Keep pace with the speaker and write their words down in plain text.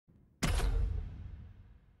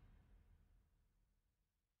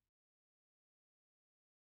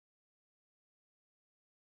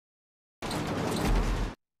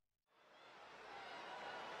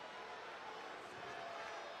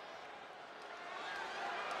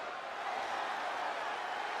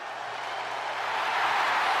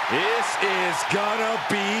is gonna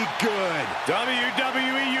be good.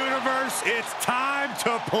 WWE Universe, it's time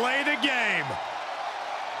to play the game.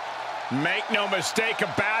 Make no mistake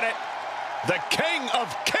about it, the King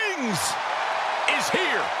of Kings is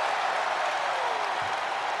here.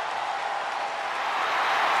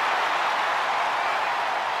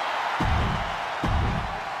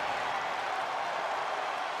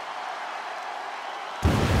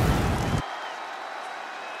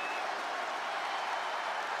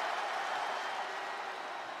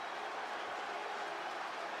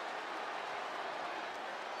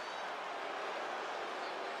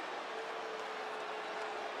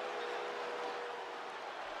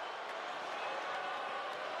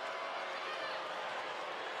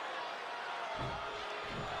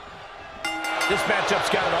 This matchup's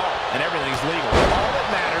got it all, and everything's legal. All that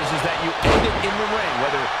matters is that you end it in the ring,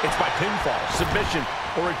 whether it's by pinfall, submission,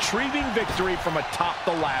 or retrieving victory from atop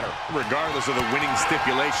the ladder. Regardless of the winning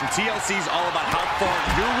stipulation, TLC's all about how far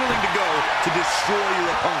you're willing to go to destroy your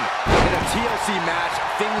opponent. In a TLC match,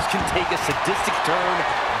 things can take a sadistic turn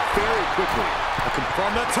very quickly.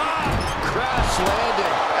 From the top, Crash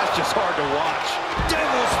landing. That's just hard to watch.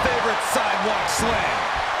 Devil's favorite sidewalk slam.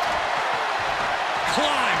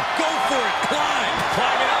 Climb, go for it, climb.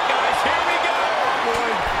 Climbing up, guys, here we go.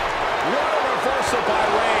 Boy, what a reversal by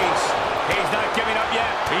Reigns. He's not giving up yet.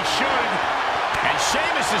 He should. And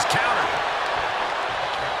Sheamus is countered.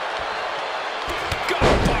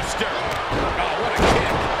 Gutbuster. Oh, what a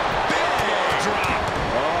kick. Big drop.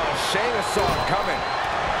 Oh, Sheamus saw it coming.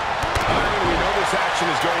 We know this action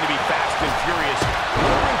is going to be fast and furious.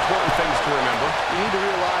 More important things to remember. You need to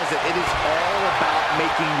realize that it is all about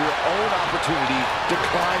making your own opportunity to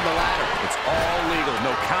climb the ladder. it's all legal.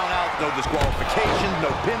 No countouts, no disqualifications, no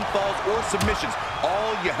pinfalls or submissions.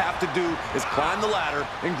 All you have to do is climb the ladder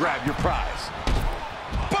and grab your prize.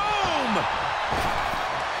 Boom!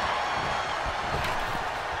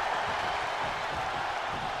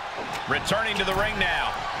 Returning to the ring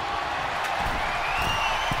now.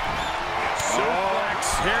 Suplex,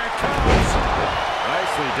 here it comes.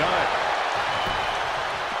 Nicely done.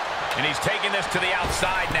 And he's taking this to the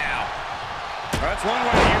outside now. That's one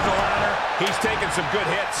way to use a ladder. He's taking some good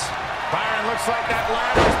hits. Byron, looks like that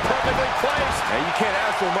ladder is perfectly placed. Hey, you can't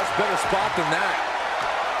ask for a much better spot than that.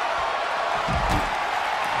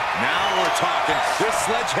 Now we're talking. This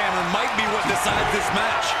sledgehammer might be what decides this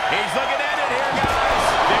match. He's looking at it here, guys.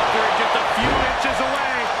 Victory just a few inches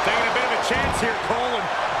away. Taking a bit of a chance here, Cole, and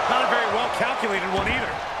not a very well-calculated one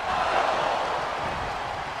either.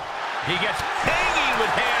 He gets hanging with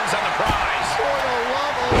hands on the prize. For the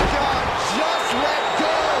love of God, just let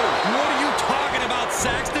go. What are you talking about,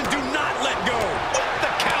 Saxton? Do not let go. With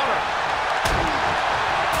the counter.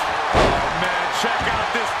 Oh, man, check out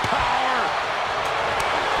this power.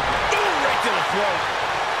 Ooh, right to the throat.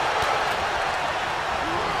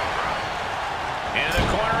 Into the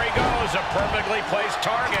corner he goes. A perfectly placed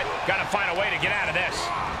target. Got to find a way to get out of this.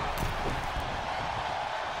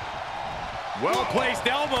 Well-placed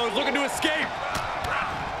elbows, looking to escape.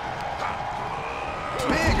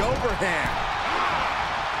 Big overhand.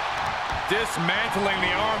 Dismantling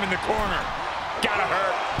the arm in the corner. Gotta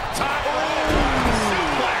hurt. Top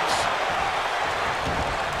suplex.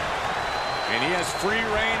 And he has free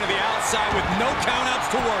reign to the outside with no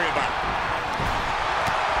countouts to worry about.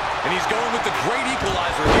 And he's going with the great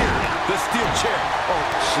equalizer here, the steel chair. Oh,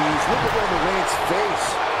 jeez, look at Roman Reigns'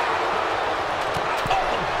 face.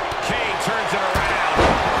 Turns it around.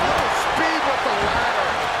 Full speed with the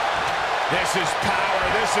ladder. This is power.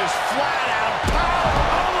 This is flat-out power.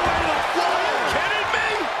 All the way to the floor. Are you kidding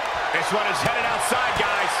me? This one is headed outside,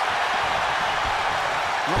 guys.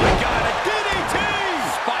 Oh, my God, a DDT!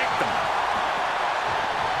 Spiked them.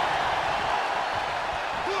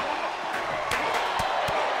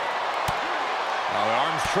 Oh, the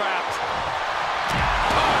arm's trapped.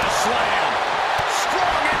 Oh, a slam.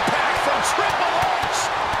 Strong impact from Triple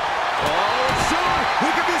H. Oh, soon we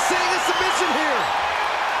could be seeing a submission here.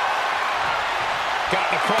 Got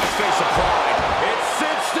the crossface applied. It's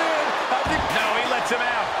cinched in. No, he lets him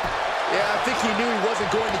out. Yeah, I think he knew he wasn't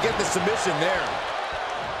going to get the submission there.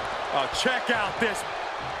 Oh, check out this.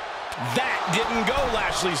 That didn't go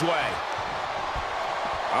Lashley's way.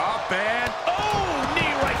 Up and... Oh, knee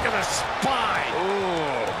right to the spine.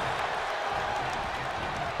 Oh.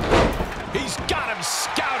 He's got him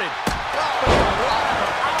scouted.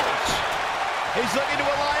 Ouch. He's looking to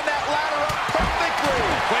align that ladder up perfectly.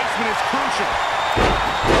 Placement is crucial.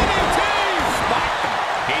 DDT! Spiked him.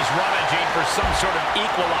 He's rummaging for some sort of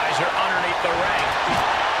equalizer underneath the ring.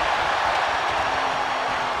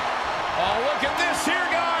 Oh, look at this here,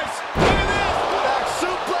 guys. Look at this. Back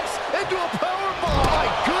suplex into a powerbomb. My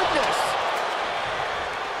goodness.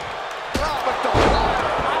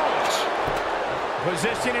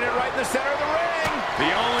 right in the center of the ring.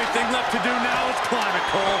 The only thing left to do now is climb it,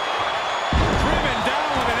 Cole. Driven down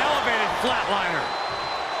with an elevated flatliner.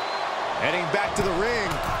 Heading back to the ring.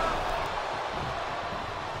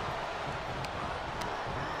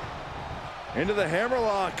 Into the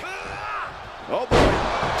hammerlock. Oh, boy.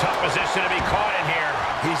 Tough position to be caught in here.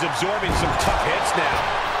 He's absorbing some tough hits now.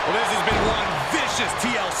 Well, this has been one vicious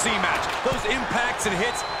TLC match. Those impacts and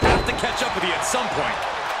hits have to catch up with you at some point.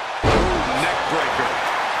 Ooh, neck breaker.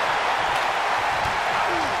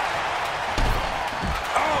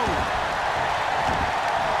 Oh!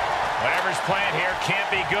 Whatever's playing here can't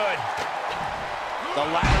be good. The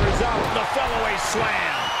ladder is up. The fell-away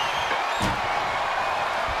slam.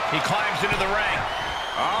 He climbs into the ring.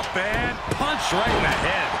 Up and punch right in the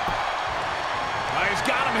head. He's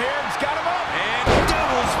got him here. He's got him up. And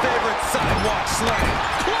Devil's favorite sidewalk slam.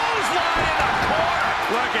 Clothesline in the corner.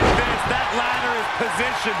 Look at this. That ladder is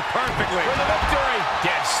positioned perfectly. For the victory.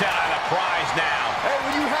 Dead set on the prize now. Hey,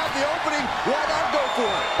 when you have the opening, why not go for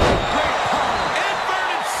it? Great power.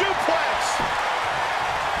 Inverted suplex.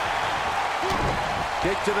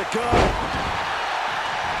 Kick to the gut.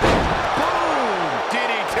 Boom!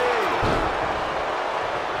 DDT.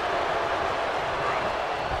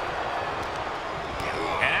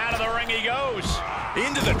 And out of the ring he goes.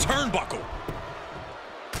 Into the turnbuckle.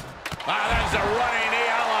 There's a running knee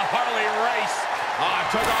a la Harley Race.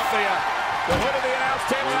 Took off the hood of the announce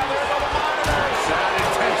table out there by the monitors. Sad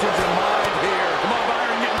intentions in mind here. Come on,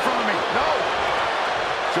 Byron, get in front of me. No.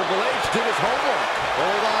 Triple H did his homework.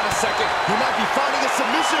 Hold on a second. He might be finding a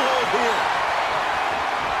submission hold here.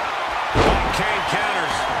 Kane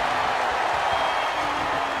counters.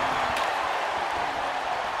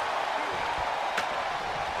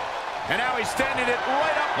 And now he's standing it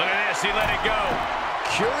right up. Look at this, he let it go.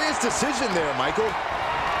 Curious decision there, Michael.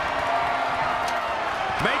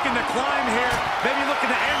 Making the climb here. Maybe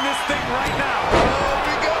looking to end this thing right now. Oh,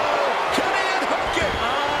 we go. Can he unhook it?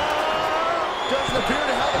 Doesn't appear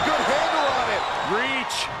to have a good handle on it.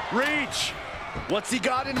 Reach, reach. What's he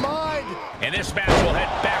got in mind? And this match will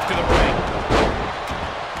head back to the ring.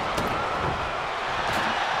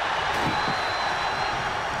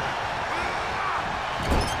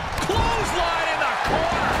 Clothesline in the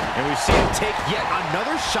corner. And we see him take yet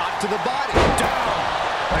another shot to the body. Down.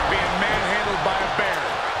 Like being manhandled by a bear.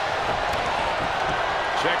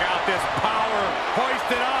 Check out this power. Hoist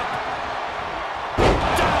it up.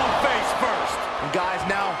 Down face first. And guys,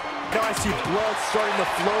 now I see blood starting to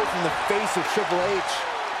flow from the face of Triple H.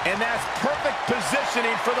 And that's perfect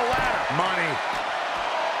positioning for the ladder. Money.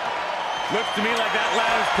 Looks to me like that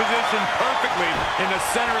ladder's positioned perfectly in the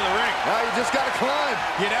center of the ring. Now you just got to climb.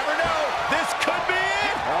 You never know. This could be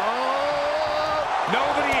it. Oh!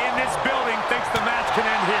 Nobody in this building thinks the match can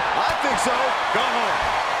end here. I think so. Go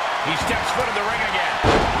home. He steps foot in the ring again.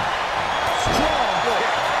 Strong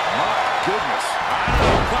kick. My goodness. I don't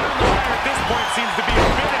know. Climbing the ladder at this point seems to be a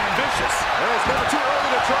bit ambitious. Well, it's never too early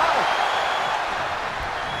to try.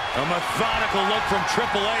 A methodical look from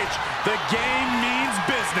Triple H. The game means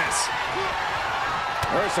business.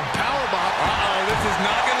 There's some power bomb. This is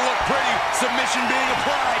not going to look pretty. Submission being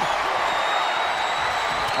applied.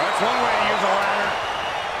 That's one way to use a ladder.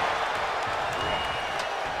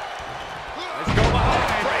 Let's go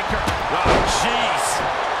behind. Breaker. Oh, jeez.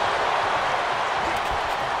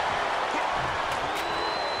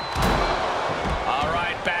 All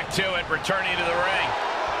right, back to it. Returning to the ring.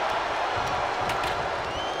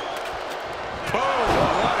 Boom.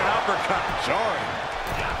 What an uppercut. Sorry.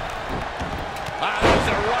 There's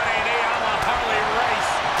a running knee on the Harley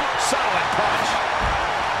Race. Solid punch.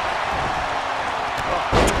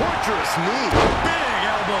 Torturous knee. Big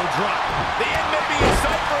elbow drop. The end may be in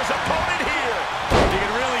sight for his opponent here. He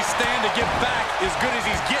can really stand to get back as good as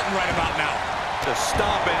he's getting right about now. To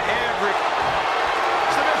stop at every...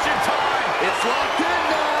 Submission time. It's locked in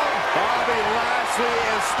now. Bobby Lashley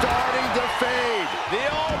is starting to fade. The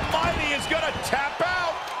Almighty is going to tap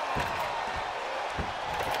out.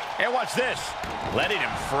 And watch this. Letting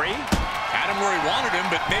him free. Had him where he wanted him,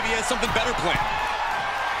 but maybe he has something better planned.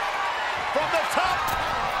 From the top.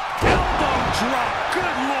 Elbow drop.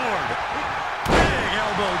 Good Lord. Big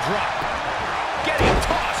elbow drop. Getting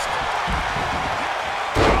tossed.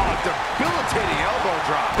 Oh, debilitating elbow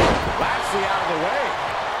drop. Lashley out of the way.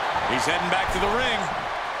 He's heading back to the ring.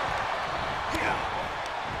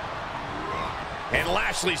 And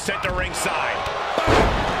Lashley sent to ringside.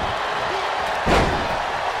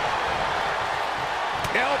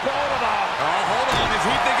 Elbow to the... Oh, hold on. Is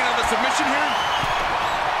he thinking of a submission here?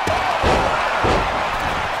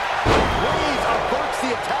 Reigns averts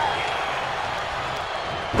the attack.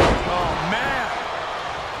 Oh, man.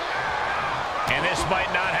 And this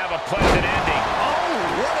might not have a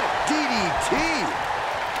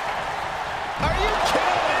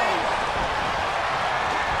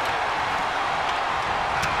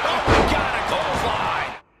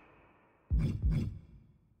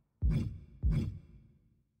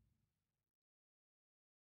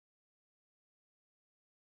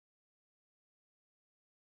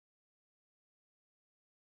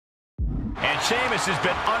And Sheamus has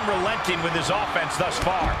been unrelenting with his offense thus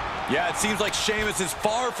far. Yeah, it seems like Sheamus is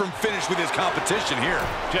far from finished with his competition here.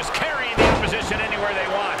 Just carrying the opposition anywhere they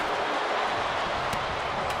want.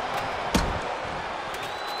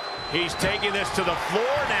 He's taking this to the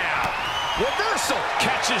floor now. Reversal.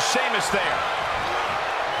 Catches Sheamus there.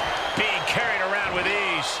 Being carried around with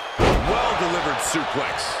ease. Well-delivered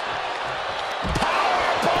suplex.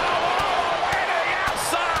 Powerbomb all the way to the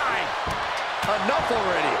outside. Enough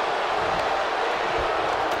already.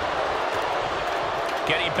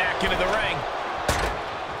 Getting back into the ring.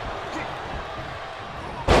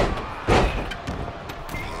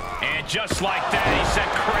 And just like that, he sent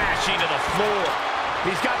crashing to the floor.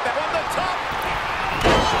 He's got that on the top.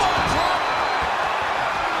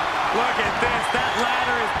 Look at this. That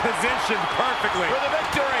ladder is positioned perfectly. For the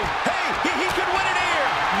victory. Hey, he could win it here.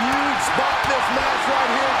 Huge spot in this match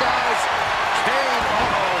right here, guys. Kane,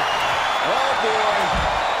 oh boy.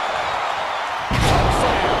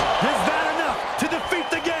 Is that enough to defeat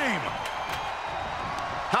the game?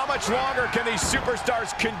 How much longer can these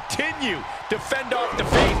superstars continue to fend off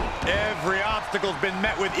defeat? Every obstacle's been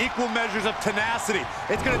met with equal measures of tenacity.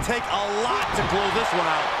 It's going to take a lot to close this one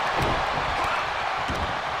out.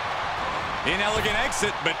 Inelegant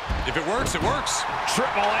exit, but if it works, it works.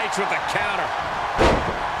 Triple H with the counter.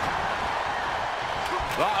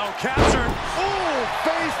 Uh-oh, captured. Ooh,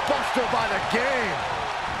 face buster by the game.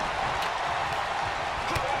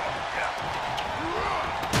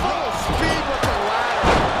 Oh, speed with the ladder.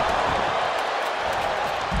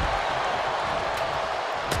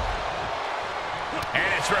 And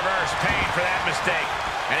it's reverse pain for that mistake.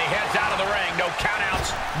 And he heads out of the ring. No countouts,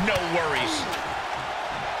 no worries.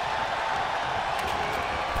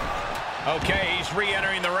 Okay, he's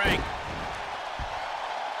re-entering the ring.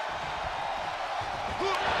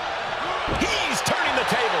 He's turning the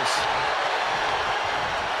tables.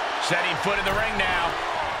 Setting foot in the ring now.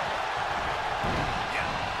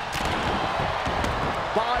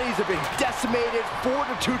 Bodies have been decimated.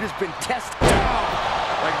 Fortitude has been tested down.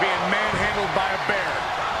 Like being manhandled by a bear.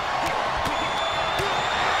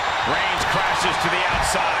 Reigns crashes to the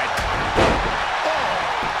outside.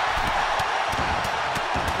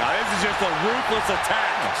 Now this is just a ruthless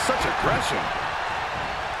attack. Such aggression.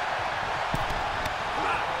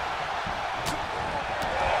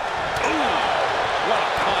 What a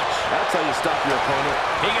punch. That's how you stop your opponent.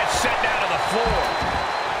 He gets sent down to the floor.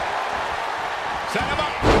 Set him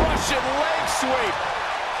up. Russian leg sweep.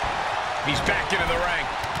 He's back into the ring.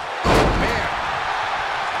 Oh, man.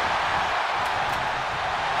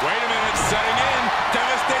 Wait a minute, setting in.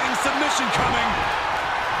 Devastating submission coming.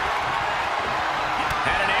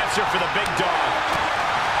 Had an answer for the big dog.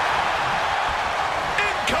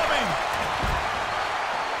 Incoming.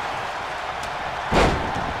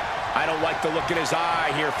 I don't like the look in his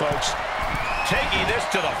eye here, folks. Taking this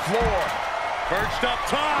to the floor. Perched up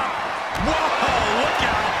top. Whoa, look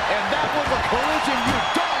out. And that was a collision you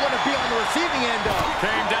don't want to be on the receiving end of.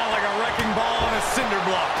 Came down like a wrecking ball on a cinder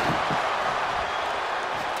block.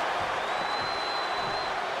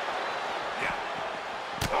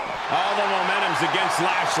 All the momentum's against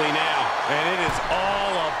Lashley now. And it is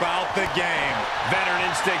all about the game. Veteran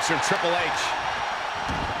instincts from Triple H.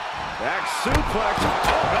 Back suplex.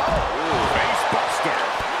 Oh, no. Face buster.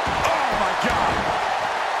 Oh, my God.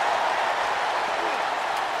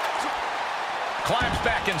 Climbs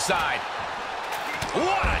back inside.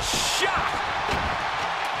 What a shot!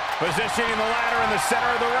 Positioning the ladder in the center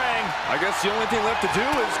of the ring. I guess the only thing left to do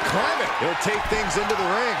is climb it. He'll take things into the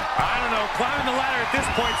ring. I don't know. Climbing the ladder at this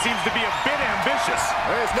point seems to be a bit ambitious.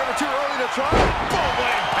 Hey, it's never too early to try. Boom, what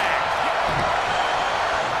impact!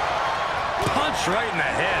 Punch right in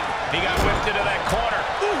the head. He got whipped into that corner.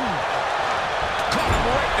 Ooh. Caught him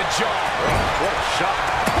right in the jaw. Oh, what a shot.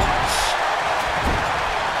 Punch!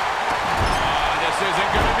 This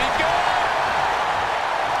isn't going to be good.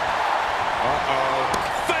 Uh-oh.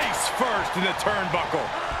 Face first in the turnbuckle.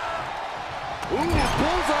 Ooh,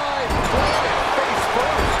 bullseye. Climb it face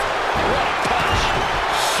first. What a punch.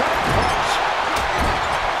 Sharp punch.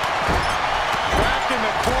 Trapped in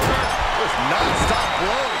the corner. Just non-stop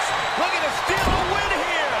blows. Looking to steal a win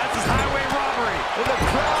here. That's his highway robbery. And the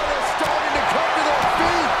crowd is starting to come to their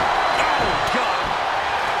feet. Oh, God.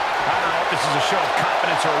 I don't know if this is a show of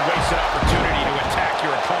confidence or a wasted opportunity to attack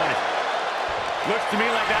your opponent. Looks to me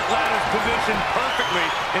like that ladder's positioned perfectly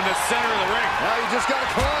in the center of the ring. Now you just got to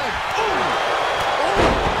climb. Ooh.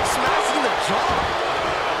 Ooh. Smashing the jaw.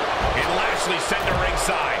 And Lashley sent to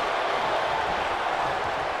ringside.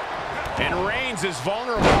 And Reigns is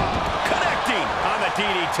vulnerable. Connecting on the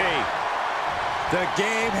DDT. The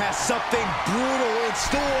game has something brutal in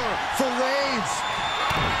store for Reigns.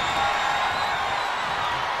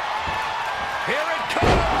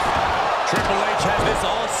 Triple H has this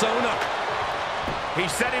all sewn up.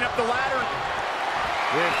 He's setting up the ladder.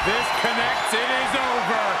 If this connects, it is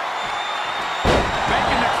over.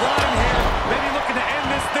 Making the climb here. Maybe looking to end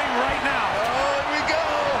this thing right now. Oh, here we go.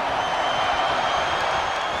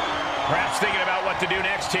 Perhaps thinking about what to do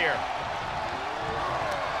next here.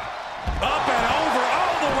 Up and over,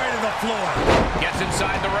 all the way to the floor. Gets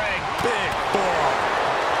inside the ring. Big forearm.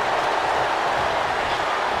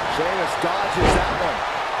 Sheamus dodges that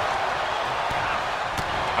one.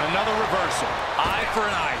 Another reversal. Eye for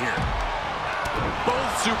an eye here. Both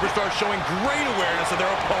superstars showing great awareness of their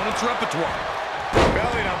opponent's repertoire.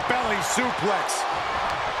 Belly-to-belly suplex.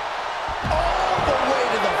 All the way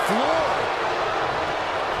to the floor.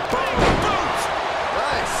 Boom, boot.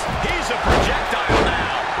 Nice. He's a projectile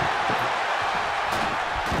now.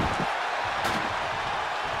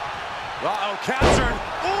 Uh-oh, captured.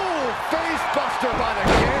 Ooh, face buster by the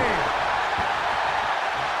game.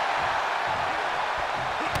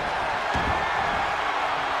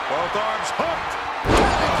 Both arms hooked.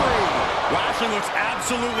 Pedigree. Lashley looks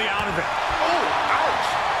absolutely out of it. Oh,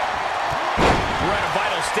 ouch. We're at a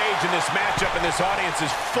vital stage in this matchup, and this audience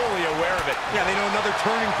is fully aware of it. Yeah, they know another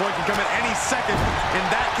turning point can come at any second, and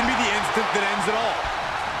that can be the instant that ends it all.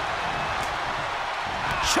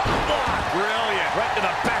 Chop block. Brilliant. Right to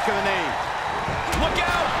the back of the knee. Look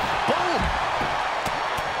out. Boom.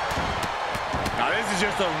 Now this is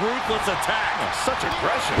just a ruthless attack. Such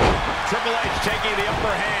aggression. Triple H taking the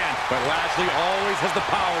upper hand. But Lashley always has the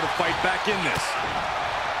power to fight back in this.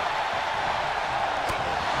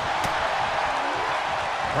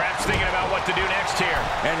 Perhaps thinking about what to do next here.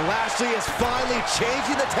 And Lashley is finally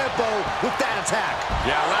changing the tempo with that attack.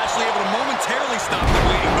 Yeah, Lashley able to momentarily stop the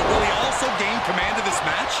bleeding, but will he also gain command of this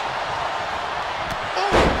match?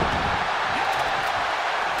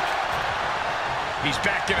 He's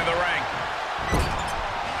back into the ring.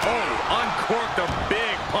 Oh, uncorked a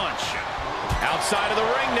big punch. Outside of the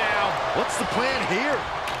ring now. What's the plan here?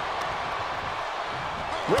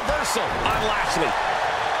 Reversal on Lashley.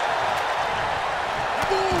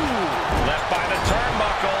 Ooh. Left by the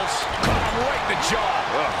turnbuckles. Caught him right in the jaw.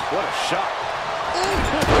 Ugh, what a shot.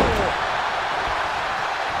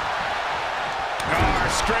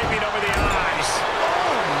 Scraping over the eyes.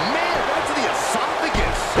 Oh, man, right to the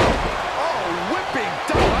esophagus. Oh, whipping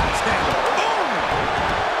double axe handle. Boom.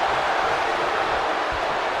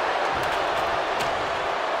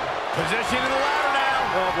 Position in the ladder now.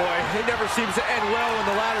 Oh, boy, it never seems to end well when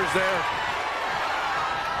the ladder's there.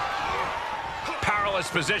 Powerless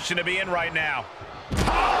position to be in right now.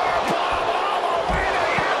 Powerbomb all the way to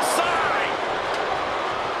the outside.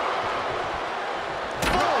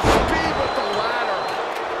 Full speed with the ladder.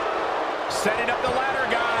 Setting up the ladder,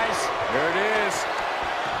 guys. There it is.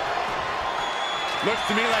 Looks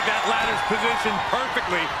to me like that ladder's positioned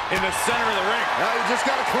perfectly in the center of the ring. Now you just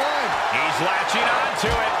got to climb. He's latching onto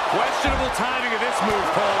it. Questionable timing of this move,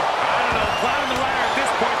 Cole. I don't know. Climbing the ladder at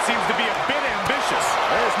this point seems to be a bit ambitious.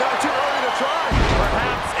 It's not too early to try.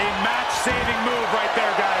 Perhaps a match-saving move right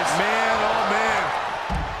there, guys. Man, oh, man.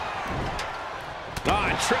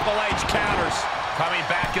 And Triple H counters. Coming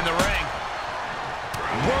back in the ring.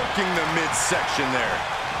 Working the midsection there.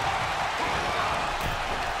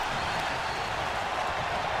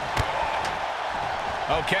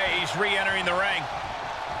 Okay, he's re-entering the ring.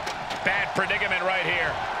 Bad predicament right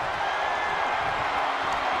here.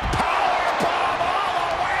 Powerbomb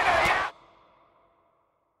all the way to the out.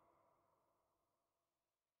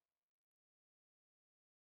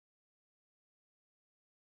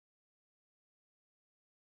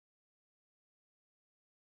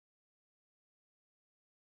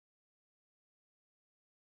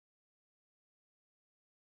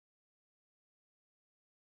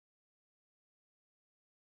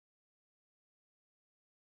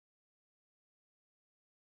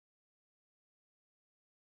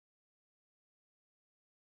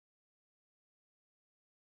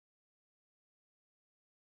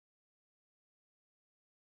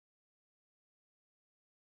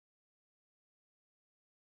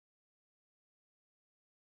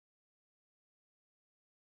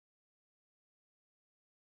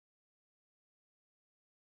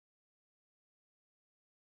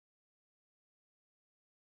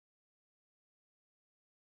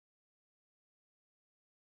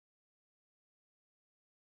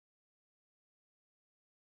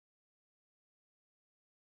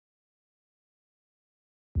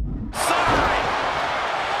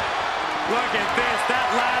 Look at this. That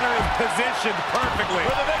ladder is positioned perfectly.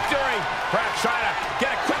 For the victory. Perhaps trying to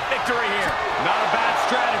get a quick victory here. Not a bad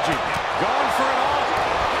strategy. Going for it all.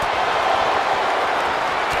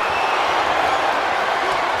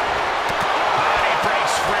 Body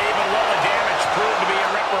breaks free, but a lot of damage.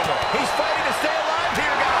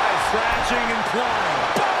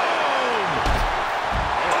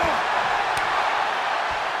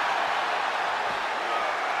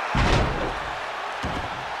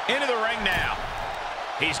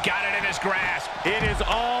 He's got it in his grasp. It is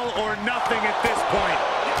all or nothing at this point.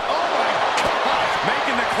 Oh, my gosh.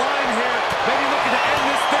 Making the climb here. Maybe looking to end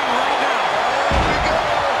this thing right now. There we go.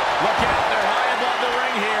 Look out, they're high above the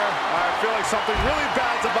ring here. I feel like something really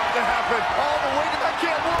bad's about to happen. Oh, but wait, I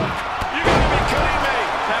can't look. You gotta be kidding me.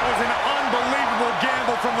 That was an unbelievable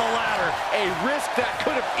gamble from the ladder. A risk that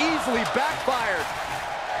could have easily backfired.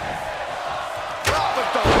 Drop at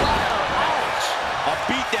the ladder. Ouch. A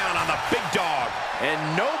beatdown on the big dog. And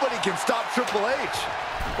nobody can stop Triple H.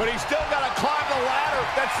 But he's still got to climb the ladder.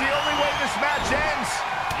 That's the only way this match ends.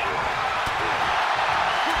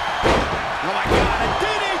 Oh, my God. A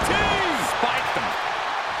DDT! Spiked him.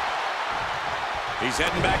 He's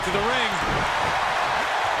heading back to the ring.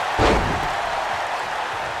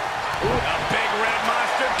 A big red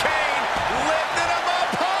monster Kane lifted him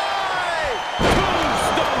up high.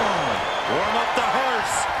 Tombstone. Warm up the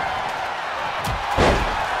hearse.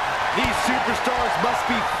 These superstars must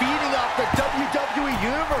be feeding off the WWE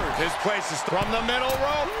Universe. His place is from the middle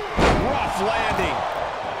rope. Rough landing.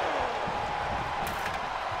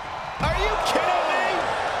 Are you kidding me?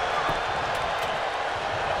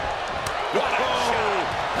 What a shot.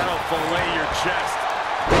 That'll fillet your chest.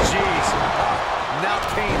 Jeez. Now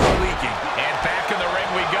Kane's leaking. And back in the ring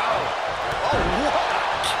we go. Oh, what a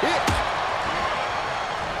kick.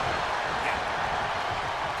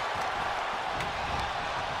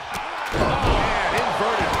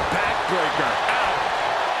 Inverted backbreaker. Out.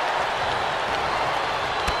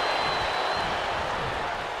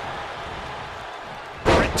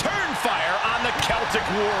 Return fire on the Celtic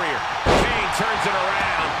Warrior. Kane turns it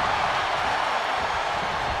around.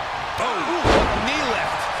 Oh, knee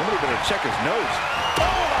lift. Somebody better check his nose. Oh,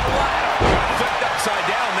 the ladder. Got flipped upside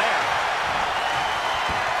down there.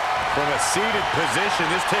 From a seated position,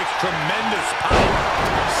 this takes tremendous power.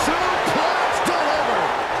 Suplex delivered.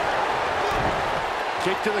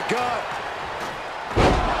 Kick to the gut.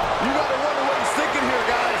 You gotta wonder what he's thinking here,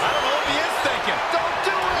 guys. I don't know what he is thinking. Don't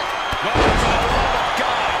do it. Oh, for the love of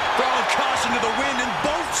God. Throwing caution to the wind, and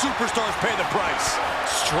both superstars pay the price.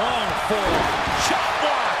 Strong form. Chop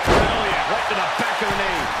block. Brilliant. Right to the back of the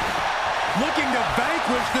knee. Looking to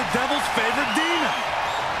vanquish the Devil's favorite demon.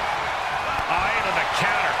 Eye to the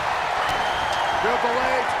counter. Triple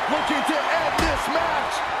H looking to end this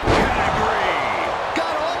match. Pedigree.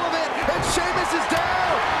 Got all of it, and Sheamus is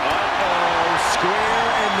down. Uh-oh. Square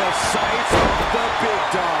in the sights of the big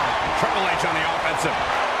dog. Triple H on the offensive.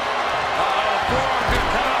 Uh-oh. Forearm gonna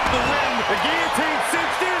cut off the wind. The guillotine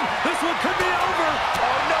cinched in. This one could be over.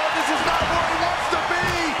 Oh, no, this is not where he wants to be.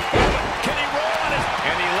 Can he roll on his...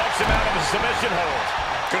 And he lets him out of a submission hold.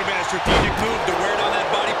 Could have been a strategic move to wear down that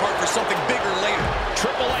body part for something bigger later.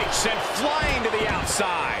 Triple H sent flying to the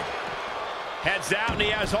outside. Heads out, and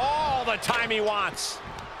he has all the time he wants.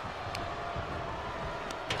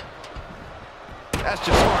 That's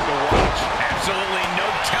just hard to watch. Absolutely no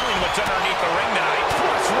telling what's underneath the ring tonight.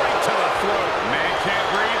 Thrust right to the throat. Man can't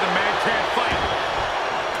breathe, the man can't fight.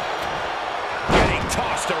 Getting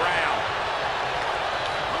tossed around.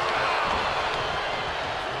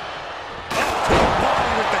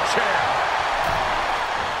 Body with the chair.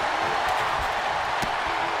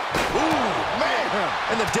 Ooh, man.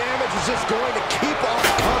 And the damage is just going to keep on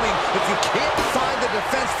coming if you can't find the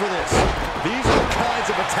defense for this. These are the kinds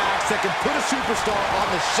of attacks that can put a superstar on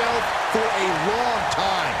the shelf for a long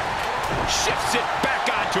time. Shifts it back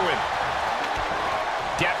onto him.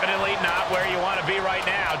 Definitely not where you want to be right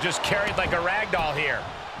now. Just carried like a rag doll here.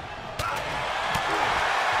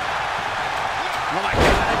 Oh, my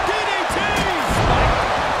God. A DDT!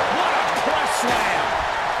 What a press slam.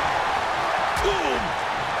 Boom.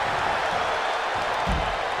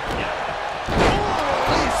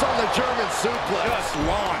 Release on the German suplex. Just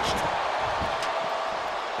launched.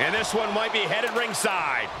 And this one might be headed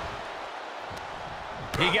ringside.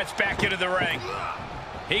 He gets back into the ring.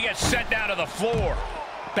 He gets sent down to the floor.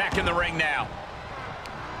 Back in the ring now.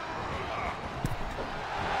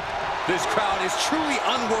 This crowd is truly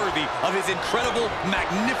unworthy of his incredible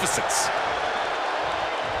magnificence.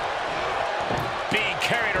 Being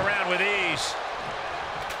carried around with ease.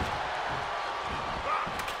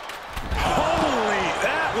 Holy,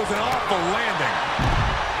 that was an awful landing.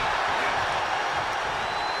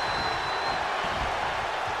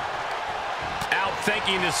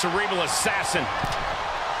 Outthinking the cerebral assassin.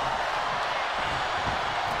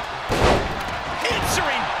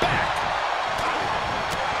 Answering back.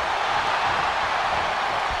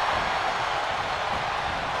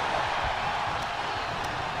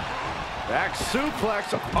 Back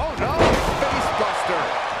suplex. Oh, no. Face buster.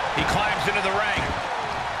 He climbs into the ring.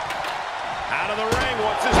 Out of the ring.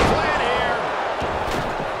 What's his plan here?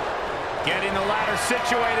 Getting the ladder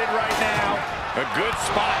situated right now. A good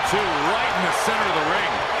spot, too, right in the center of the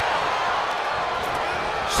ring.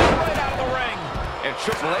 Shot right out of the ring. And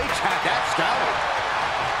Triple H had that scouted.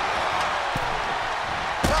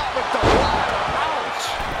 Not with the ladder. Ouch.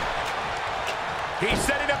 He's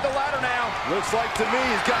setting up the ladder now. Looks like to me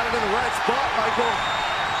he's got it in the right spot, Michael.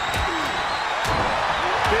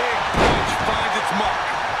 Big punch finds its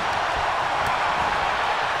mark.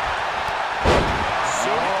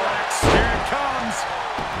 Here it comes.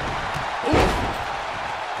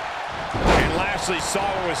 And Lashley saw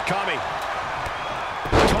what was coming.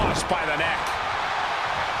 Tossed by the neck.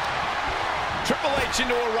 Triple H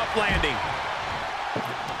into a rough landing.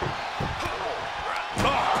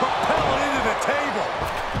 Propelled into the table.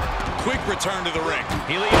 Quick return to the ring.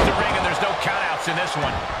 He leaves the ring and there's no countouts in this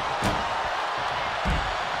one.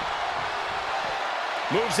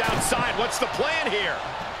 Moves outside. What's the plan here?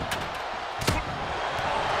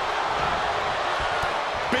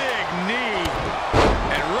 Big knee.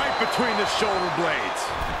 And right between the shoulder blades.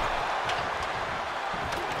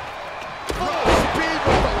 Full speed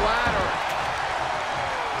with the ladder.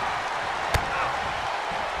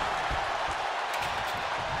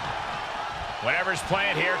 Whatever's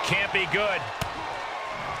playing here can't be good.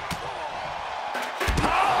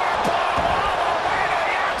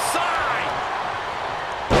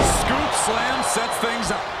 Scoop slam sets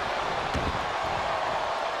things up.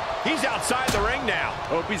 He's outside the ring now.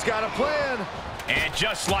 Hope he's got a plan. And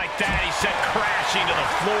just like that, he sent crashing to the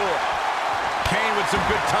floor. Kane with some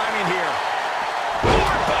good timing here.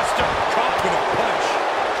 Doorbuster. Caught with a punch.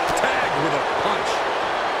 Tagged with a punch.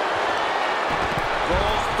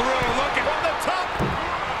 Rolls through, looking from the top.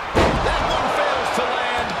 That one fails to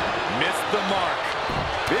land. Missed the mark.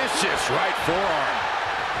 Vicious right forearm.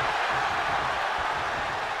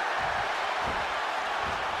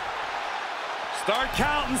 Start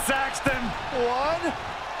counting, Saxton. 1,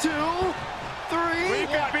 2, 3. We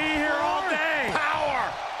could be here all day. Power.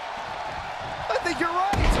 I think you're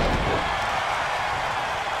right.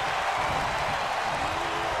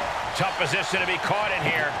 Tough position to be caught in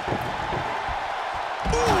here.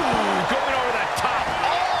 Ooh, going over the top,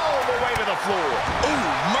 all the way to the floor. Ooh,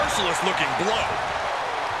 merciless looking blow.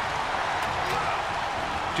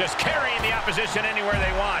 Just carrying the opposition anywhere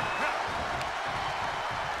they want.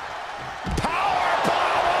 Power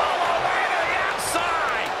bomb all the way to the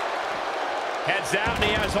outside. Heads out, and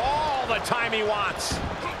he has all the time he wants.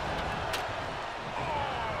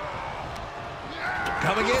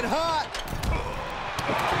 Coming in hot.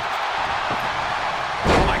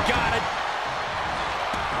 Oh, my God.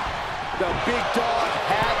 The big dog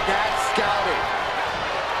had that scouted.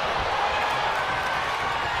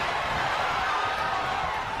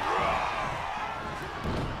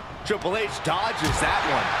 Triple H dodges that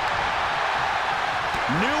one.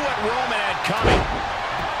 Knew what Roman had coming.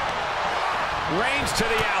 Reigns to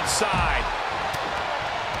the outside.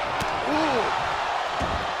 Ooh.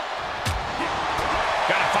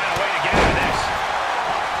 Gotta find a way to get out of this.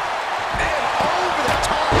 And over the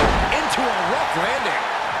top into a rough landing.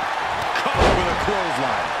 Caught with a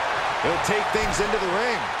clothesline. He'll take things into the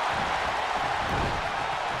ring.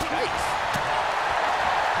 Nice.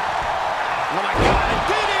 Oh, my God.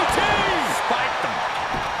 DDT! Spiked him.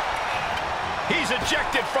 He's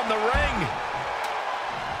ejected from the ring.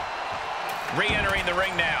 Re-entering the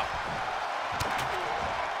ring now.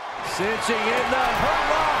 Cinching in the hurt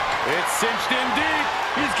lock. It's cinched in deep.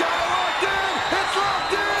 He's got it locked in. It's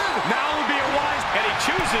locked in. Now would be a wise, and he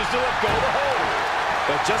chooses to let go of the hold.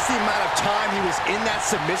 But just the amount of time he was in that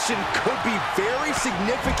submission could be very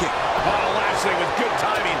significant. Oh, Lashley with good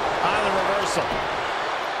timing on the reversal.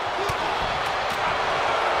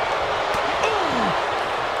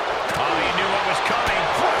 Oh, he knew what was coming.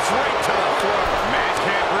 Thrust right to the throat. Man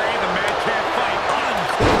can't breathe, the man can't fight.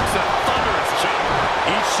 Uncorks a thunderous chop.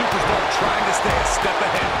 Each superstar trying to stay a step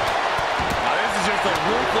ahead. Now this is just a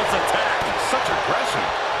ruthless attack. Such aggression.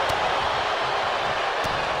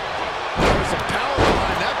 There was some power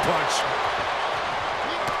behind that punch.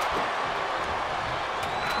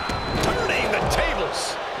 Turning the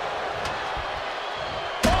tables.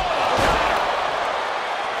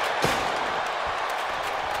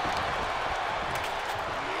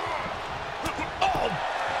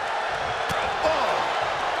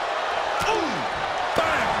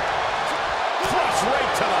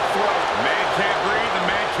 Right to the throat. Man can't breathe, the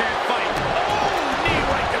man can't fight. Oh, knee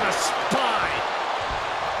right to the spine.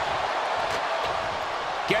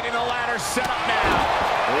 Getting the ladder set up now.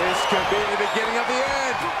 This could be the beginning of the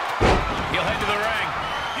end. He'll head to the ring.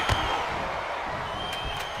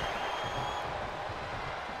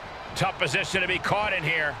 Tough position to be caught in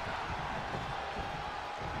here.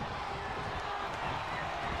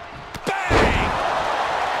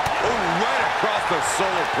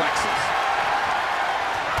 solar plexus.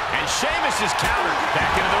 And Sheamus is countered.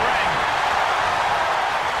 Back into the ring.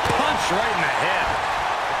 Punch right in the head.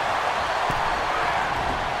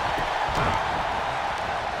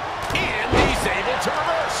 And he's able to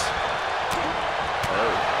reverse.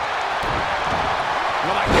 Oh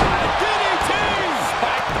my God, a DDT!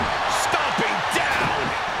 Spike them, stomping down.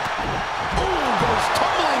 Ooh, goes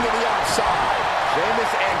tumbling to the outside.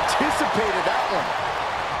 Sheamus anticipated that one.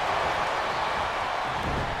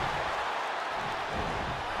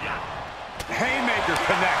 Haymaker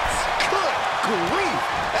connects. Good grief.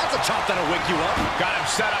 That's a chop that'll wake you up. Got him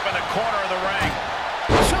set up in the corner of the ring.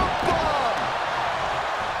 Chop bomb.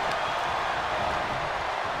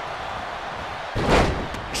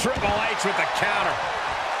 Triple H with the counter.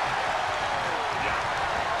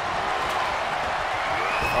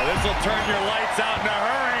 Oh, this will turn your lights out in a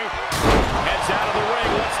hurry. Heads out of the ring.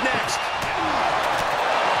 What's next?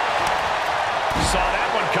 Saw that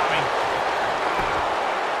one coming.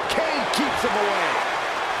 Kane keeps him away.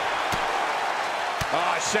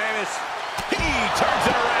 Ah, Sheamus. He turns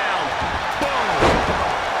it around. Boom.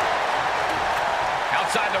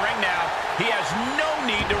 Outside the ring now. He has no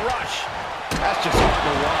need to rush. That's just hard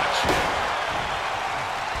to watch.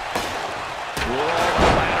 Whoa,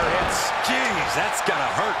 the ladder hits. Jeez, that's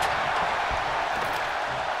gonna hurt.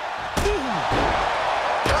 Ooh.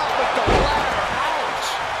 Out with the ladder. Ouch.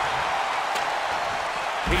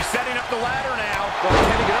 He's setting up the ladder now. Well,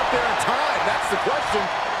 can he get up there in time? That's the question.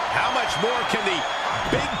 How much more can the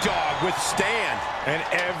big dog withstand? And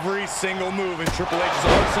every single move in Triple H's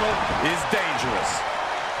arsenal is dangerous.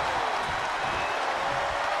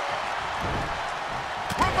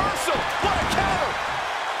 Reversal. What a counter.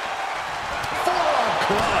 Forearm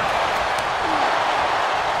club.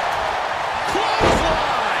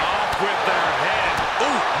 Clothesline. Off with their head.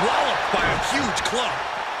 Ooh, walloped by a huge club.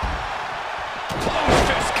 Close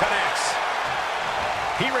fist connects.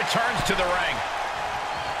 He returns to the ring.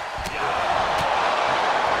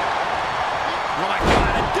 Oh my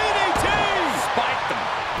God, a DDT! Spiked them.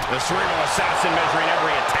 The cerebral assassin measuring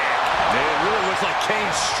every attack. It really looks like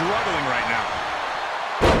Kane's struggling right now.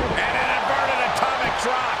 And an inverted atomic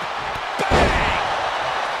drop. Bang!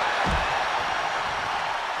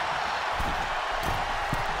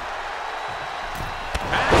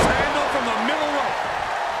 Axe handle from the middle rope.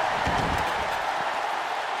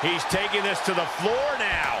 He's taking this to the floor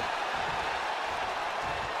now.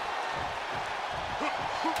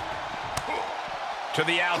 To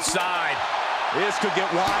the outside. This could get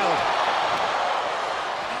wild.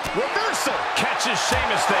 Reversal. Catches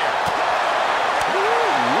Sheamus there.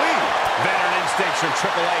 Woo-wee. Veteran instincts from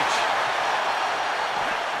Triple H.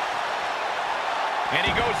 And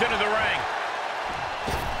he goes into the ring.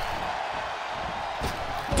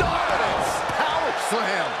 Dominance. Power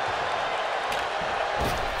slam.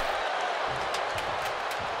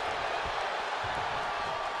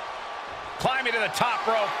 Climbing to the top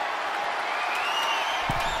rope.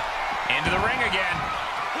 Into the ring again.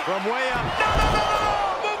 From way up. No!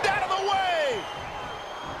 Moved out of the way!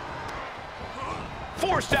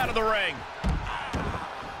 Forced out of the ring.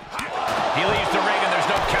 He leaves the ring and there's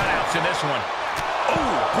no countouts in this one.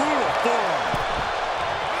 Ooh, brutal forearm.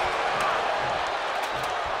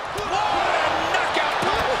 What a knockout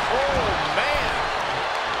punch! Oh, man.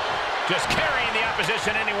 Just carrying the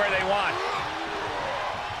opposition anywhere they want.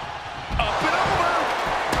 Up and over.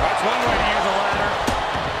 That's one way to use a ladder.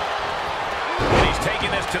 And he's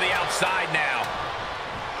taking this to the outside now.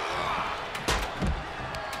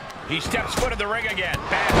 He steps foot in the ring again.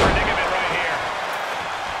 Bad predicament right here.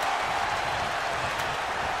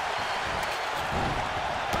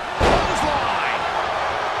 Clothesline.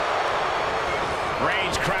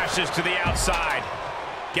 Reigns crashes to the outside.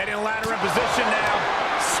 Getting a ladder in position now.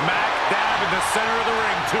 Smack dab in the center of the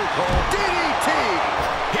ring, too, Cole. DDT.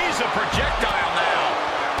 He's a projectile now.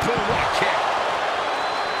 Boom, what a kick.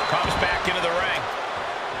 Comes back into the ring.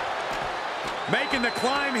 Making the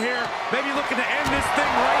climb here. Maybe looking to end this thing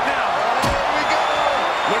right now. There we go.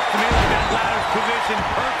 Looks to me like that ladder's positioned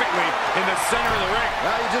perfectly in the center of the ring.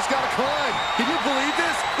 Now you just got to climb. Can you believe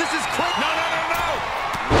this? This is quick. No.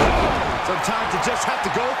 Sometimes you just have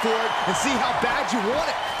to go for it and see how bad you want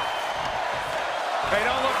it. Hey,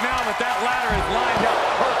 don't look now that that ladder is lined up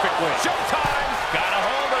perfectly. Showtime. Got a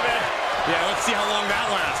hold of it. Yeah, let's see how long that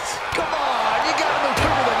lasts. Come on, you got to move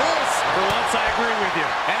quicker than this. For once, I agree with you.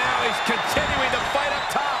 And now he's continuing the fight up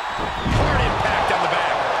top. Hard impact on the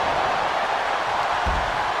back.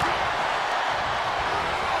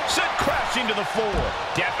 Sent crashing to the floor.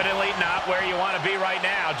 Definitely not where you want to be right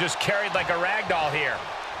now. Just carried like a rag doll here.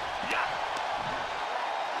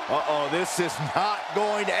 Uh-oh, this is not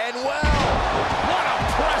going to end well. What a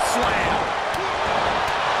press slam.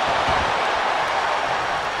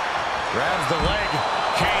 Grabs the leg.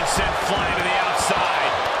 Kane sent flying to the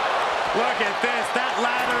outside. Look at this. That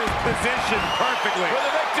ladder is positioned perfectly. For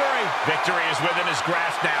the victory. Victory is within his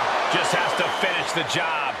grasp now. Just has to finish the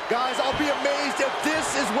job. Guys, I'll be amazed if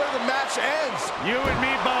this is where the match ends. You and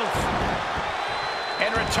me both.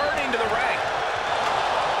 And returning to the ring.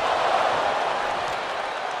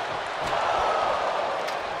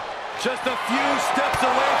 Just a few steps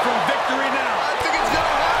away from victory now. I think it's going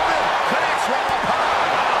to happen. Connects right up high.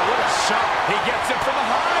 Wow, what a shot. He gets it from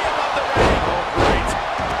high above the ring. Oh, great.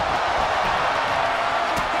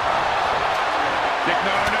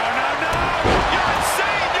 No. You're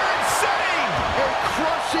insane. You're insane. A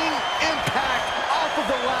crushing impact off of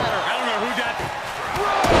the ladder. I don't know who that.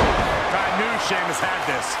 I knew Sheamus had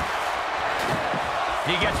this.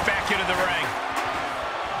 He gets back into the ring.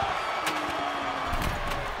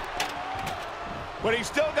 But he's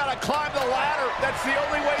still got to climb the ladder. That's the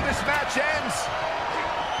only way this match ends.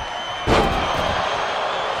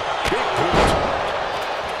 Big boot.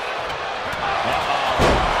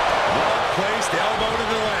 Well-placed elbow to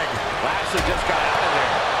the leg. Lashley just got out of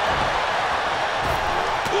there.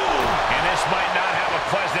 Ooh. And this might not have a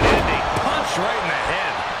pleasant ending. Punch right in the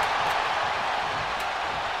head.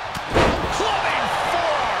 Clubbing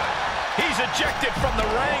forearm. He's ejected from the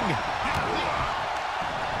ring.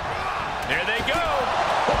 There they go.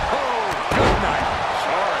 Oh, good night.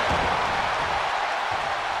 Sorry.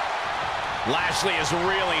 Lashley is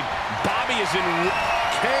reeling. Bobby is in.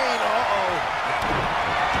 Kane, uh-oh.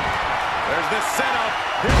 There's the setup.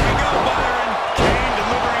 Here we go, Byron. Kane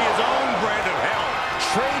delivering his own brand of hell.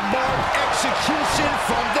 Trademark execution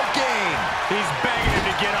from the game. He's begging him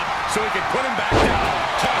to get up so he can put him back down.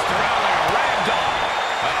 Tossed around like a rag doll.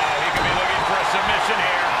 He could be looking for a submission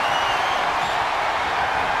here.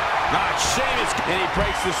 Not Sheamus, and he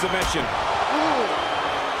breaks the submission. Ooh.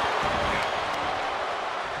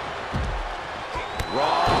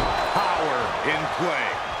 Raw power in play.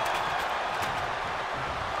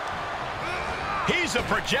 He's a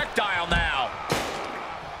projectile now.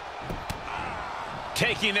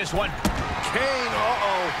 Taking this one. Kane,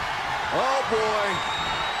 uh-oh. Oh, boy.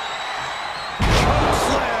 Choke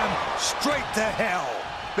slam straight to hell.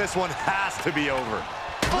 This one has to be over.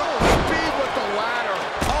 Full speed with the ladder.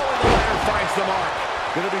 Oh, and the ladder finds the mark.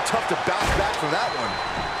 Gonna be tough to bounce back from that one.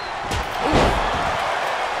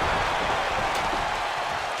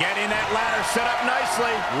 Getting that ladder set up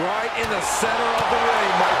nicely. Right in the center of the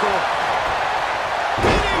ring, Michael.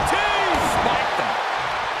 DDT! Spiked them.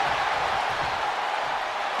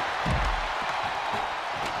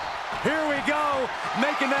 Here we go,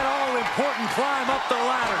 making that all-important climb up the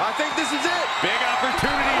ladder. I think this is it. Big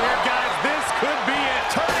opportunity here, guys. This could be it.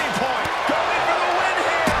 Turning point. Going for the win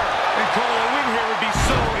here. And Cole, a win here would be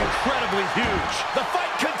so incredibly huge. The fight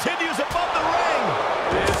continues above the ring.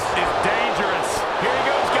 This is dangerous. Here he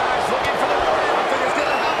goes, guys, looking for the win. I think it's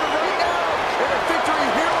gonna happen right now. And a victory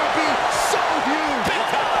here would be so huge. Big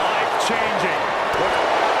time. Life-changing.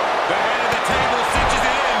 The head of the table cinches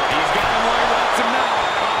it in. He's got him where he wants him now.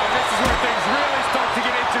 This is where things really start to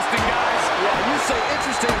get interesting, guys. Yeah, you say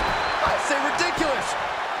interesting, I say ridiculous.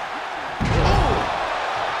 Ooh.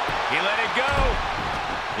 He let it go.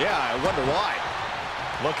 Yeah, I wonder why.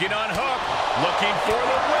 Looking on hook. Looking for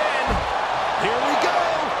the win. Here we go.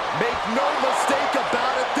 Make no mistake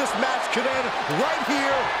about it. This match could end right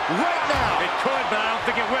here, right now. It could, but I don't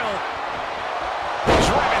think it will.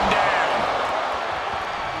 Driven down.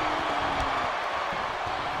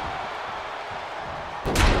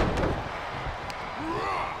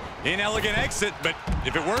 Inelegant exit, but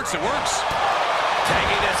if it works, it works.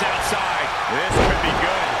 Taking this outside. This could be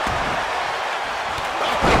good.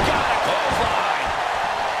 Oh, my God, a clothesline.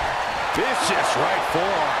 Vicious right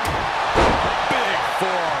forearm. Big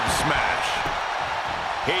forearm smash.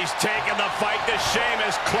 He's taking the fight to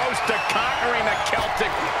Sheamus, close to conquering the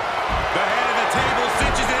Celtic. The head of the table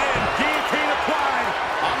cinches it in. Guillotine applied.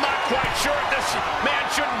 I'm not quite sure if this man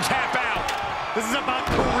shouldn't tap out. This is about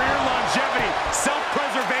career longevity,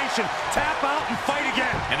 self-preservation. Tap out and fight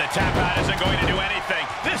again. And the tap out isn't going to do anything.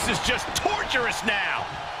 This is just torturous now.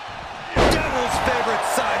 Devil's favorite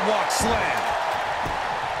sidewalk slam.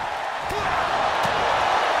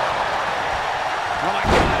 Oh, my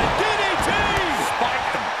God, a DDT!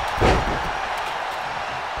 Spiked him.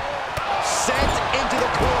 Sent into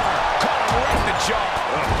the corner. Caught him right in the jaw.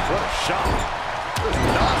 What a shot.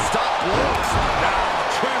 Non-stop blows. Now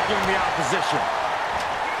trampling the opposition.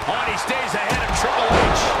 On, he stays ahead of Triple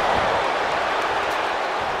H.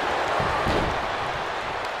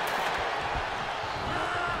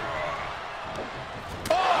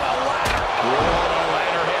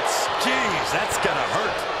 that's gonna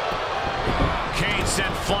hurt. Kane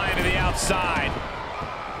sent flying to the outside.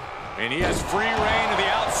 And he has free reign to the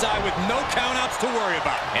outside with no countouts to worry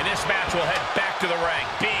about. And this match will head back to the ring,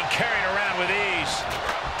 being carried around with ease.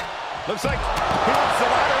 Looks like he wants the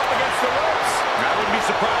ladder up against the ropes. I wouldn't be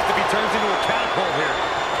surprised if he turns into a catapult here.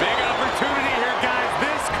 Big opportunity here, guys.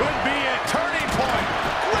 This could be a turning point.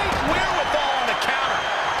 Great wherewithal on the counter.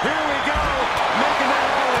 Here we go, making that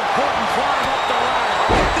all-important climb up the ladder.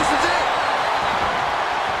 This is it.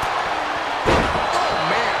 Oh,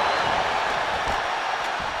 man.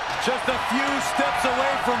 Just a few steps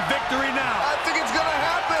away from victory now. I think it's going to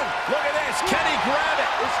happen. Look at this. Can he grab it?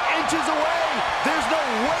 It's inches away. There's no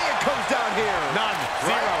way it comes down here. None.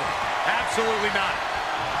 Zero. Right. Absolutely not.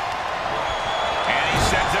 And he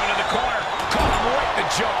sends him into the corner. Caught him right in the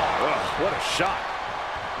jaw. Ugh, what a shot.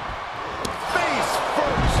 Face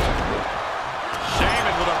first.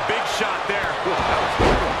 Sheamus with a big shot there. Ooh, that was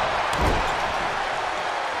brutal.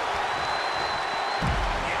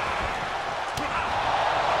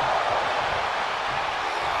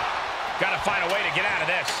 Got to find a way to get out of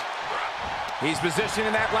this. He's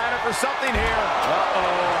positioning that ladder for something here.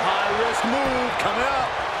 Uh-oh, high-risk move coming up.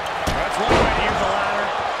 That's one way to use the ladder.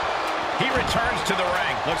 He returns to the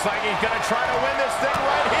ring. Looks like he's going to try to win this thing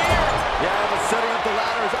right here. Yeah, but setting up the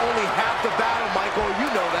ladder is only half the battle, Michael.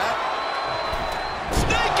 You know that.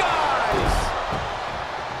 Snake Eyes!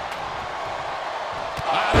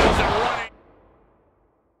 There's a running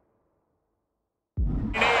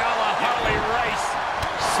knee a la Harley Race.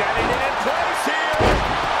 Setting it in place here.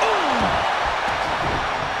 Ooh!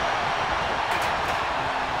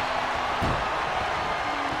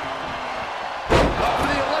 Up for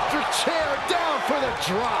the electric chair, down for the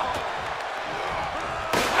drop.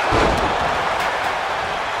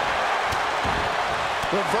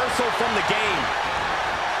 Reversal from the game.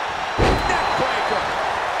 Neckbreaker.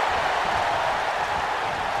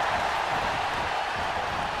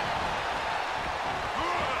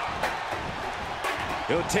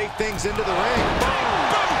 He'll take things into the ring. Boom!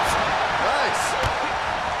 Boom! Nice.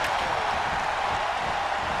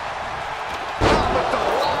 Down with the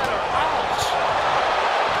ladder. Ouch.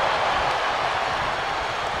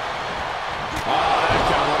 Oh, that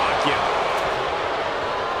can rock you.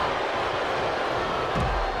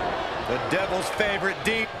 The Devil's favorite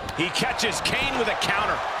deep. He catches Kane with a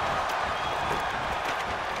counter.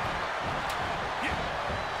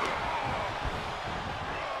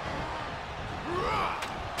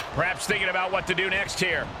 Perhaps thinking about what to do next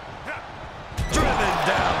here. Driven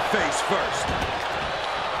down face first.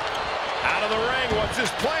 Out of the ring, what's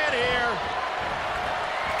his plan here?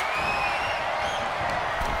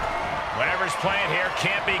 Whatever's playing here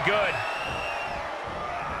can't be good.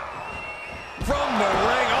 From the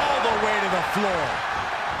ring all the way to the floor.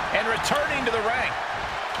 And returning to the ring.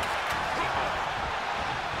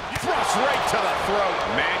 Thrust right to the throat.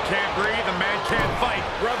 Man can't breathe, a man can't fight.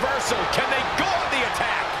 Reversal, can they go on the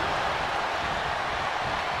attack?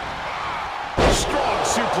 Strong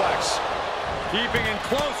suplex. Keeping in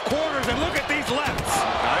close quarters, and look at these lefts.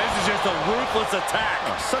 Now this is just a ruthless attack.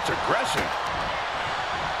 Oh, such aggression.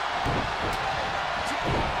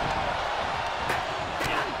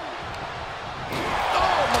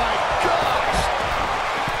 Oh my gosh!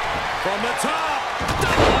 From the top,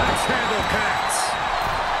 double axe handle pass.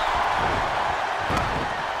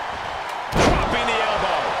 Dropping the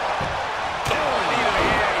elbow. Oh, knee to the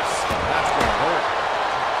ace. That's gonna hurt.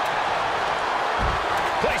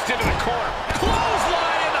 Placed into the corner.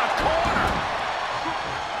 Clothesline in the corner.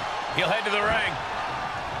 He'll head to the ring.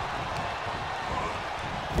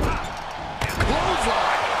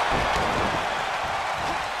 Clothesline.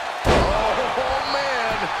 Oh,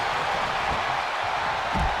 man.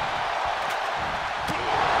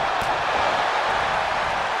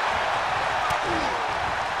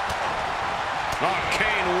 Oh,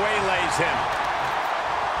 Kane waylays him.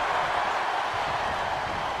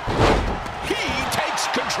 He takes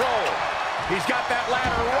control. He's got that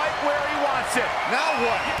ladder right where he wants it. Now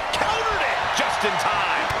what? Countered it just in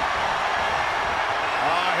time.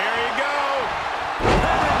 Oh, here you go.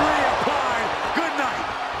 Pedigree applied. Good night.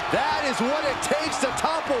 That is what it takes to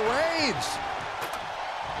topple Reigns.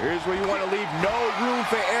 Here's where you want to leave no room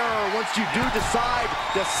for error once you do decide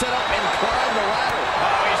to set up and climb the ladder.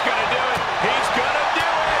 Oh, he's going to do it. He's going to do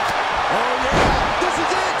it. Oh, yeah. This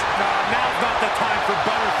is it. Now's not the time for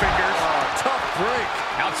Butterfingers. Oh, tough break.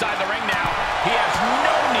 Outside the ring now. He has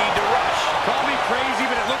no need to rush. Call me crazy,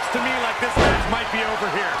 but it looks to me like this match might be over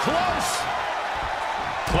here. Close.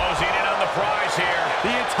 Closing in on the prize here.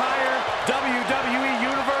 The entire WWE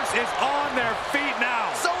Universe is on their feet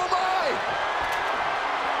now. So am I.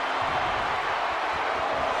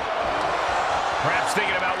 Perhaps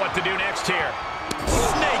thinking about what to do next here.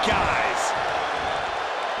 Snake eyes.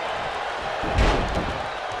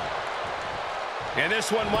 And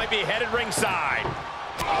this one might be headed ringside.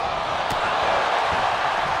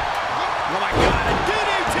 Oh my God, a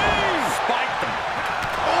DDT! Spiked them.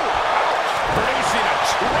 Oh, producing a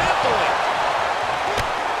trampling.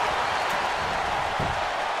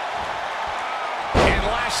 And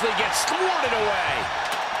Lashley gets thwarted away.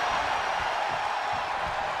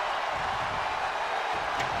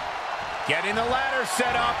 Getting the ladder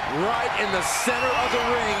set up. Right in the center of the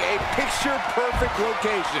ring, a picture-perfect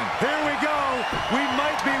location. Here we go. We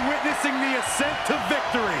might be witnessing the ascent to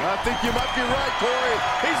victory. I think you might be right, Corey.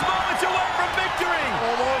 He's moments away from victory.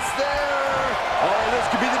 Almost there. Oh, this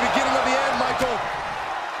could be the beginning of the end, Michael.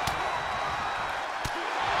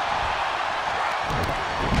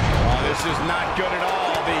 Oh, this is not good at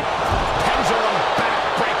all. The pendulum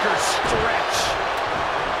backbreaker stretch.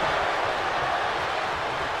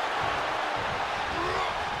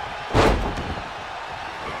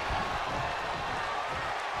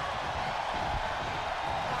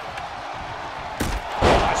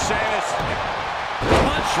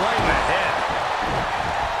 Punch right in the head.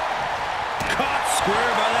 Caught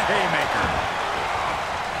square by the haymaker.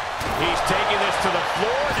 He's taking this to the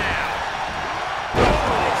floor now.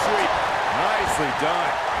 Oh, sweet. Nicely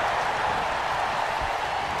done.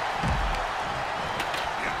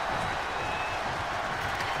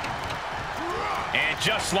 And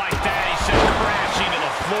just like that, he sent crashing to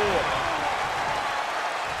the floor.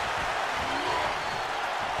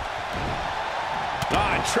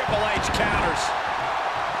 Triple H counters.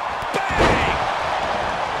 Bang!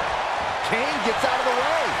 Kane gets out of the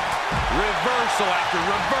way. Reversal after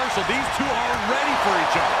reversal. These two are ready for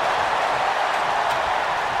each other.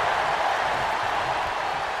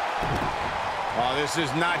 Oh, this is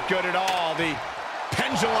not good at all. The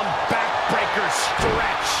pendulum backbreaker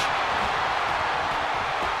stretch.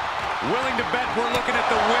 Willing to bet we're looking at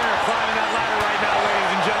the winner climbing that ladder right now,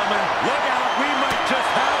 ladies and gentlemen. Look out, we might just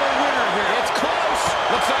have a winner here. It's close.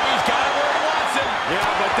 Looks like he's got it where he wants it. Yeah,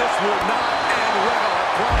 but this will not end well, I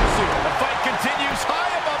promise you. The fight continues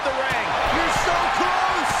high above the ring. You're so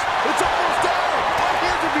close. It's almost down. My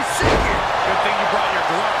hands will be shaking. Good thing you brought your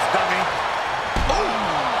gloves, dummy. Oh,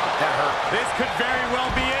 that hurt. This could very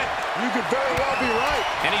well be it. You could very well be right.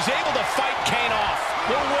 And he's able to fight Kane off.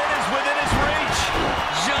 The win is within his reach.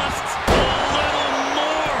 Just a little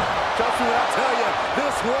more. Trust me when I tell you,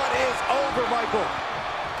 this one is over, Michael.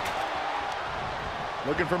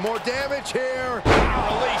 Looking for more damage here.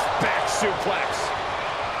 Release back suplex.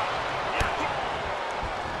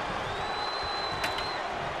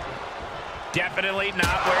 Definitely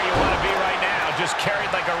not where you want to be right now. Just carried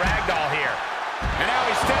like a rag doll here. And now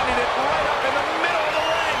he's standing it right up in the middle of the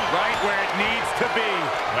ring. Right where it needs to be.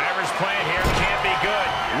 Whatever's playing here can't be good.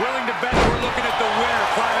 Willing to bet we're looking at the winner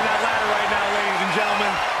climbing that ladder right now, ladies and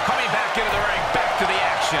gentlemen. Coming back into the ring, back to the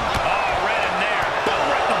action. Oh, right in there. Boom,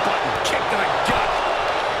 right in the button. Kick to the gut.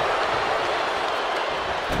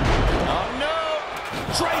 Oh, no.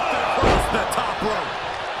 Draped across the top rope.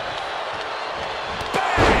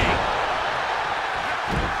 Bang!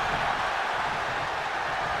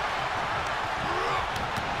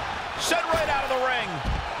 Sent right out of the ring.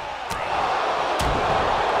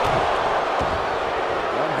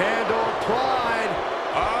 One hand on Pride.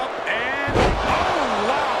 Up and, oh,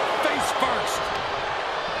 wow, face first.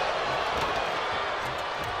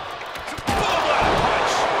 Boom, what a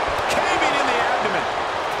punch. Caving in the abdomen.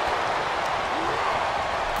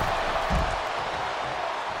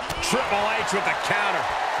 Triple H with the counter.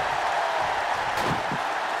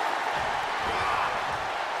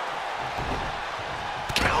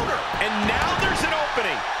 Counter. And now there's an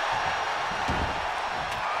opening.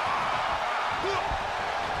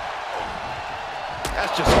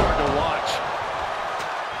 That's just hard to watch.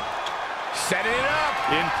 Setting it up.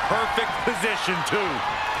 In perfect position, too.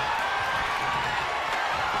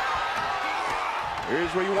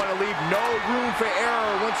 Here's where you want to leave no room for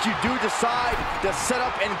error once you do decide to set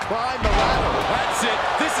up and climb the ladder. That's it.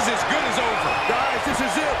 This is as good as over. Guys, this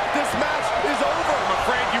is it. This match is over. I'm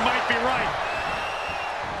afraid you might be right.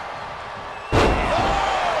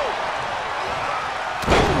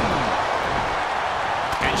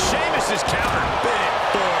 And Sheamus' counter. Big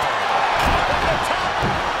boy. Up on the top.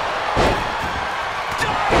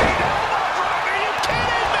 Diving elbow drop. Are you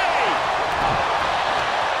kidding me?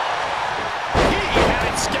 He had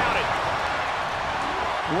it scouted.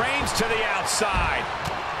 Reigns to the outside.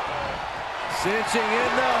 Cinching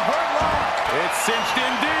in the hurt lock. It's cinched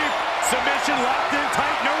in deep. Submission locked in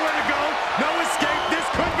tight. Nowhere to go. No escape. This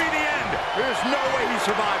could be the end. There's no way he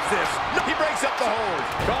survives this. He breaks up the hold.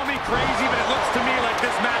 Call me crazy.